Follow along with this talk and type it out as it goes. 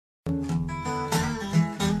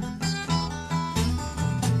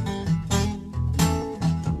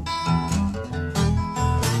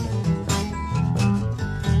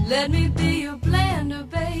Let me be your blender,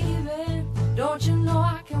 baby. Don't you know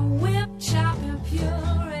I can whip, chop, and puree?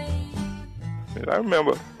 And I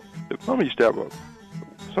remember that Mama used to have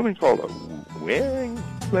something called a wearing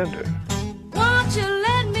blender. Won't you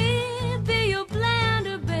let me be your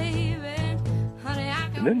blender, baby? Honey, I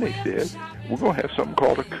can. And then they said, we're going to have something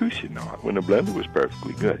called a cuisinart when the blender was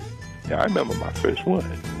perfectly good. Now, I remember my first one.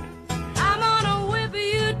 I'm gonna whip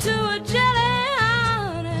you to a jelly,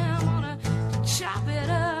 honey. I'm gonna chop it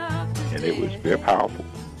up today. And it was very powerful.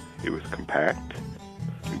 It was compact.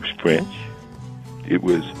 It was French. It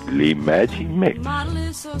was Le Magic Mix. The model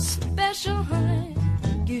is so special, honey.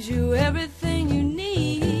 Gives you everything you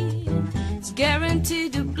need. It's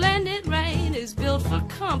guaranteed to blend it right. It's built for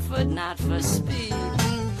comfort, not for speed.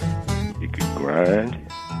 You could grind,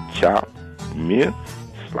 chop, mince,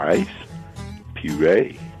 slice,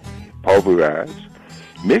 puree, pulverize,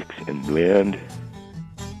 mix, and blend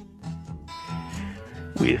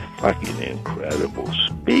with fucking incredible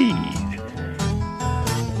speed.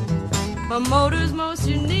 My motor's most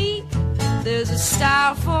unique. There's a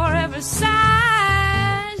style for every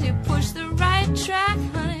size. You push the right track,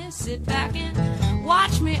 honey. Sit back and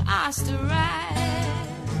watch me osterize.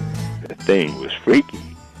 That thing was freaky.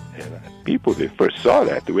 And people that first saw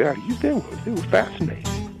that, the way I used it was fascinating.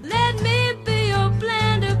 Let me be your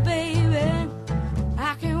blender, baby.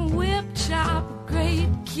 I can whip, chop, grate,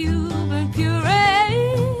 cube, and puree.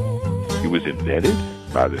 It was invented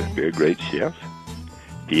by the very great chef,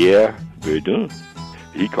 Pierre Verdun.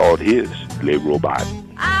 He called his Le Robot.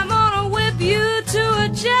 I'm gonna whip you to a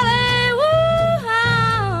jelly, woo,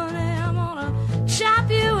 honey. I'm gonna chop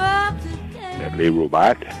you up today. That Le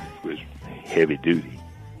Robot was heavy duty.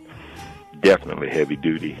 Definitely heavy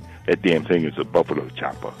duty. That damn thing is a buffalo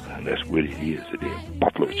chopper, and that's what it is, a damn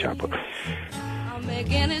buffalo chopper. I'll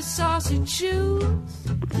make any sauce you choose.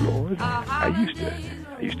 But Lord, I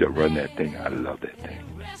used to run that thing. I love that thing.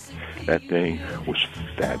 That thing was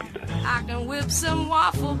fabulous. I can whip some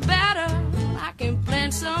waffle batter. I can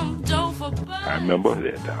blend some dough for butter. I remember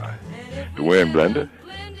that the wearing blender,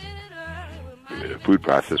 the food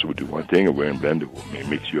processor would do one thing, a wearing blender will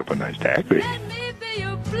mix you up a nice daiquiri. Let me be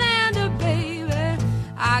your blender, baby.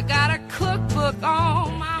 I got a cookbook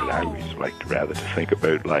on my own. But I always liked rather to think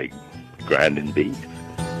about like grinding beef.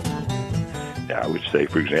 Now I would say,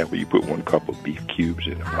 for example, you put 1 cup of beef cubes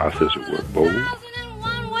in a processor work bowl.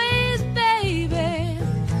 1,001 ways, baby,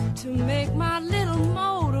 to make my little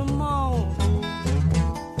motor moan.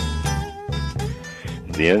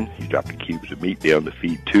 Then you drop the cubes of meat down the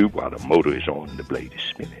feed tube while the motor is on and the blade is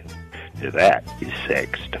spinning. Now that is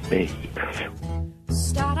sex to me.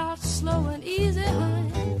 Start out slow and easy,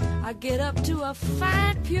 honey. I get up to a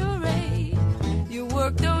fine puree. You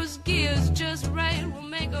work those gears just right. We'll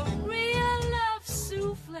make a real love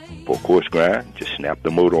souffle. For coarse grind, just snap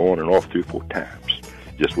the motor on and off 3 or 4 times.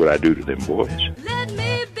 Just what I do to them boys. Let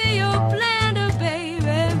me be your blender,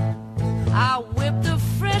 baby. I'll whip the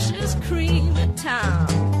freshest cream in town.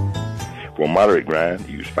 For moderate grind,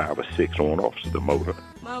 use 5 or 6 on-offs of the motor.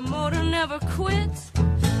 My motor never quits.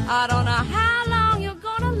 I don't know how long you're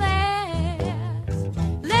gonna last.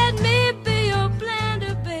 Let me be your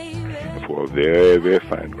blender, baby. And for a very, very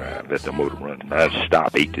fine grind, let the motor run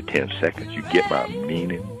non-stop 8 to 10 seconds. You get my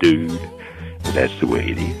meaning, dude. That's the way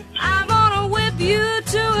it is. I'm gonna whip you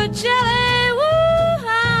to a jelly, woo,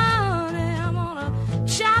 honey. I'm gonna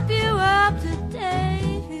chop you up today.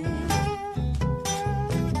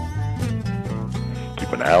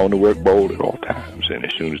 Keep an eye on the work bowl at all times, and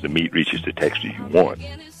as soon as the meat reaches the texture you want,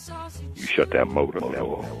 you shut that motor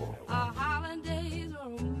level. A hollandaise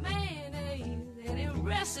or a mayonnaise, any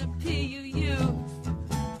recipe you use.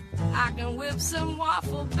 I can whip some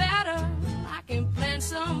waffle batter. I can blend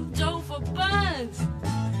some dough for buns.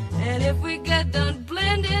 And if we get done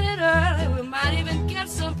blending it early, we might even get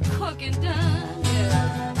some cooking done.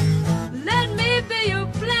 Yeah. Let me be your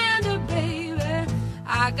blender, baby.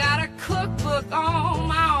 I got a cookbook on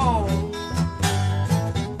my own.